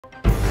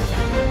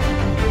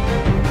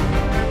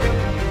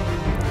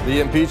The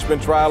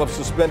impeachment trial of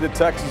suspended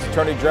Texas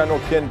Attorney General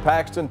Ken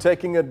Paxton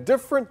taking a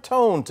different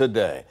tone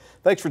today.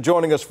 Thanks for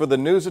joining us for the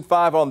News at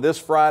 5 on this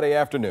Friday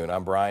afternoon.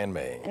 I'm Brian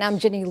May. And I'm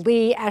Jenny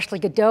Lee. Ashley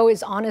Godot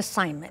is on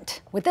assignment.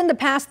 Within the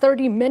past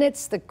 30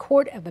 minutes, the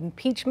court of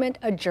impeachment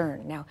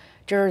adjourned. Now,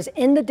 jurors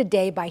ended the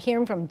day by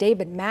hearing from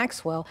David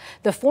Maxwell,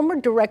 the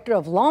former director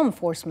of law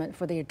enforcement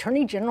for the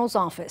Attorney General's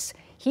office.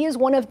 He is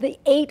one of the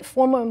 8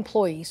 former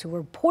employees who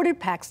reported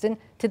Paxton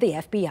to the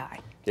FBI.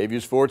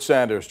 KVUE's Ford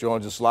Sanders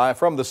joins us live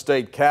from the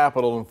state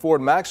capitol. And Ford,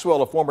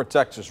 Maxwell, a former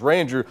Texas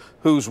Ranger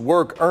whose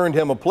work earned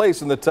him a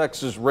place in the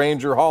Texas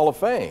Ranger Hall of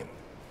Fame.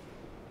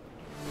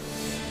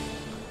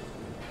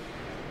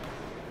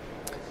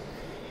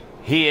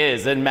 He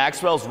is, and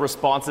Maxwell's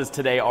responses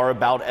today are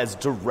about as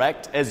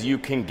direct as you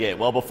can get.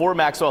 Well, before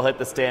Maxwell hit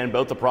the stand,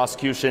 both the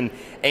prosecution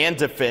and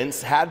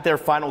defense had their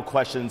final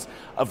questions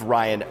of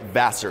Ryan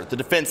Vassar. The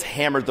defense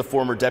hammered the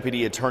former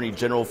Deputy Attorney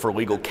General for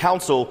legal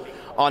counsel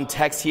on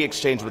text he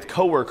exchanged with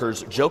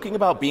coworkers, joking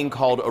about being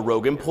called a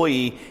rogue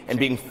employee and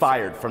being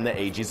fired from the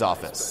AG's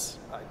office.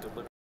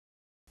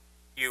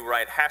 You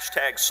write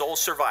hashtag sole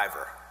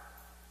survivor.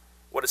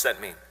 What does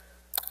that mean?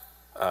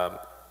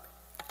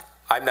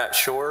 I'm not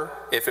sure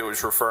if it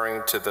was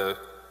referring to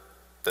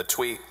the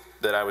tweet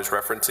that I was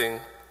referencing.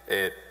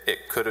 It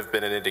could have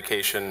been an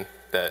indication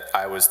that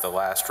I was the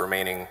last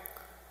remaining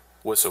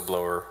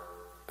whistleblower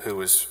who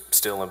was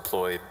still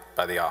employed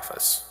by the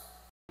office.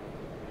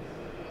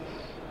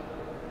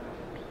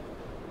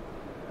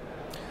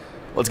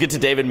 Let's get to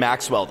David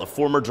Maxwell, the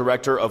former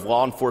director of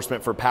law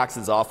enforcement for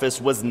Paxton's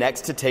office, was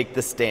next to take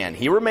the stand.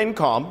 He remained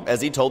calm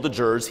as he told the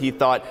jurors he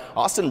thought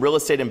Austin real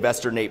estate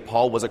investor Nate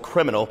Paul was a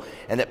criminal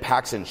and that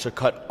Paxton should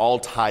cut all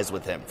ties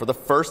with him. For the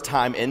first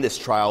time in this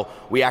trial,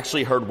 we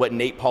actually heard what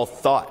Nate Paul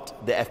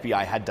thought the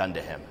FBI had done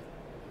to him.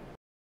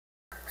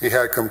 He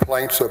had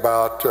complaints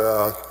about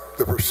the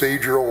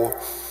procedural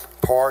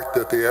part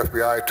that the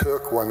FBI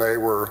took when they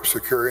were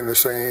securing the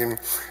scene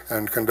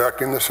and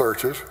conducting the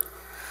searches.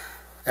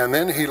 And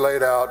then he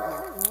laid out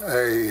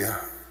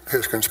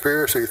his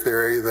conspiracy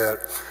theory that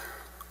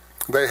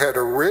they had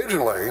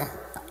originally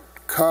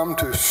come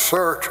to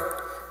search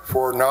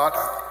for not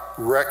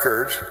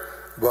records,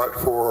 but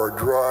for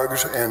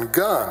drugs and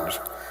guns.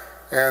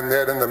 And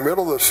that in the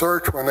middle of the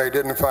search, when they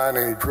didn't find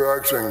any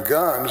drugs and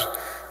guns,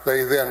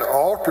 they then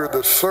altered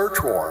the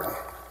search warrant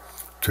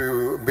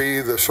to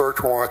be the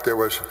search warrant that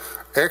was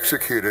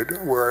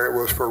executed, where it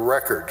was for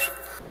records.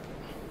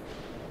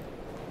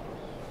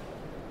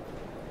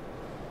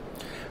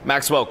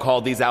 Maxwell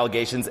called these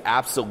allegations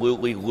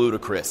absolutely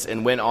ludicrous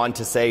and went on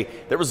to say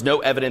there was no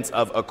evidence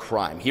of a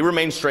crime. He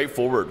remained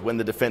straightforward when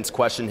the defense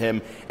questioned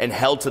him and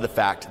held to the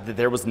fact that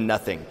there was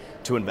nothing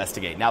to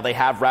investigate. Now, they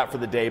have wrapped for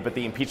the day, but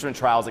the impeachment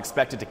trial is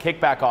expected to kick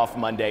back off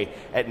Monday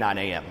at 9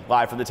 a.m.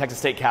 Live from the Texas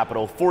State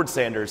Capitol, Ford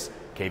Sanders,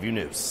 KVUE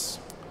News.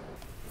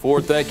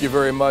 Ford, thank you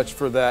very much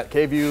for that.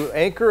 KVUE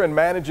anchor and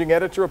managing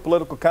editor of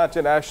political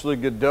content Ashley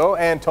Godot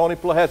and Tony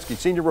Plahetsky,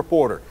 senior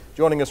reporter,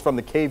 joining us from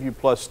the KVUE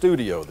Plus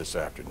studio this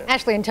afternoon.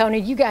 Ashley and Tony,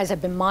 you guys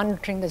have been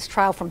monitoring this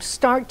trial from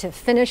start to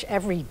finish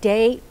every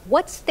day.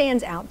 What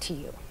stands out to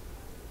you?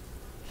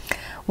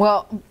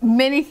 Well,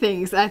 many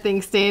things I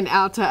think stand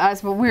out to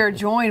us, but we are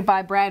joined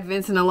by Brad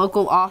Vinson, a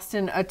local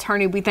Austin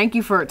attorney. We thank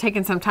you for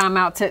taking some time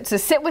out to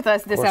sit with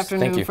us this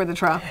afternoon for the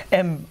trial.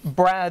 And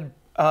Brad,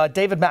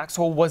 David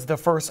Maxwell was the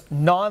first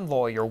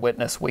non-lawyer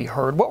witness we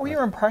heard. What were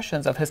your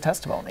impressions of his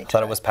testimony? I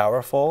thought it was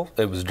powerful,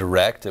 it was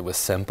direct, it was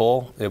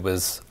simple, it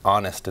was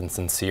honest and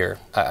sincere.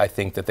 I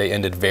think that they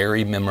ended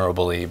very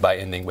memorably by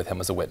ending with him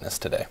as a witness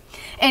today.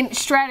 And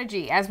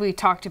strategy, as we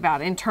talked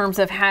about, in terms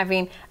of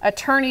having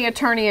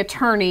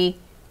attorney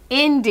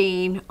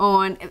ending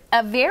on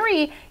a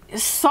very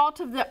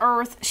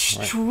salt-of-the-earth,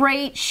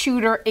 straight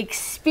shooter,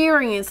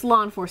 experienced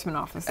law enforcement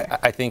officer.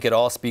 I think it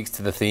all speaks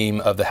to the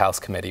theme of the House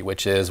Committee,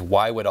 which is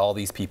why would all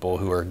these people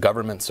who are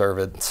government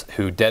servants,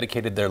 who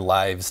dedicated their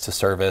lives to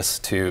service,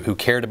 who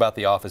cared about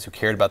the office, who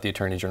cared about the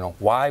Attorney General,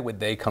 why would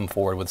they come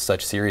forward with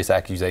such serious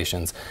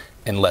accusations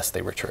unless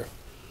they were true?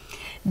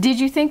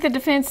 Did you think the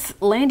defense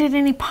landed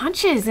any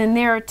punches in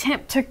their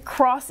attempt to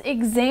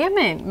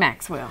cross-examine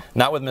Maxwell?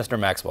 Not with Mr.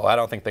 Maxwell. I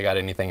don't think they got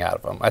anything out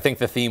of him. I think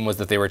the theme was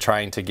that they were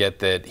trying to get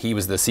that he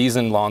was the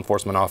seasoned law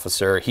enforcement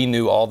officer. He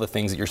knew all the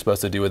things that you're supposed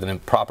to do with a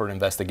proper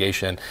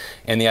investigation.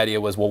 And the idea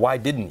was, well, why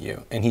didn't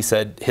you? And he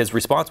said his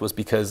response was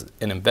because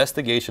an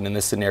investigation in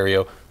this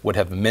scenario would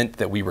have meant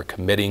that we were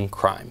committing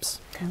crimes.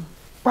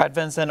 Brad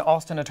Vinson,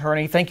 Austin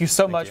attorney, thank you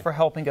so much for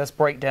helping us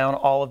break down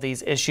all of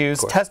these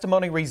issues.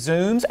 Testimony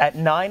resumes at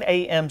 9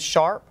 a.m.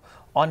 sharp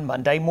on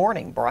Monday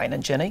morning. Brian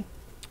and Jenny.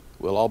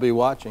 We'll all be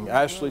watching.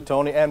 Ashley,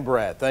 Tony, and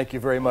Brad, thank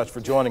you very much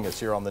for joining us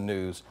here on the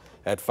News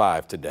at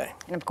 5 today.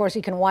 And of course,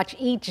 you can watch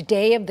each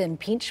day of the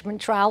impeachment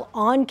trial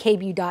on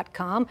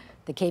KVUE.com,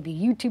 the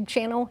KVUE YouTube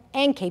channel,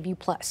 and KVUE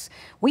Plus.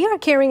 We are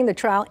carrying the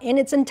trial in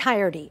its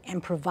entirety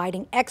and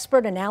providing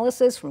expert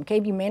analysis from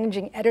KVUE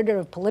Managing Editor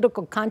of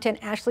Political Content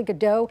Ashley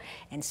Godot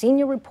and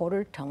Senior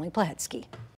Reporter Tony Plahetsky.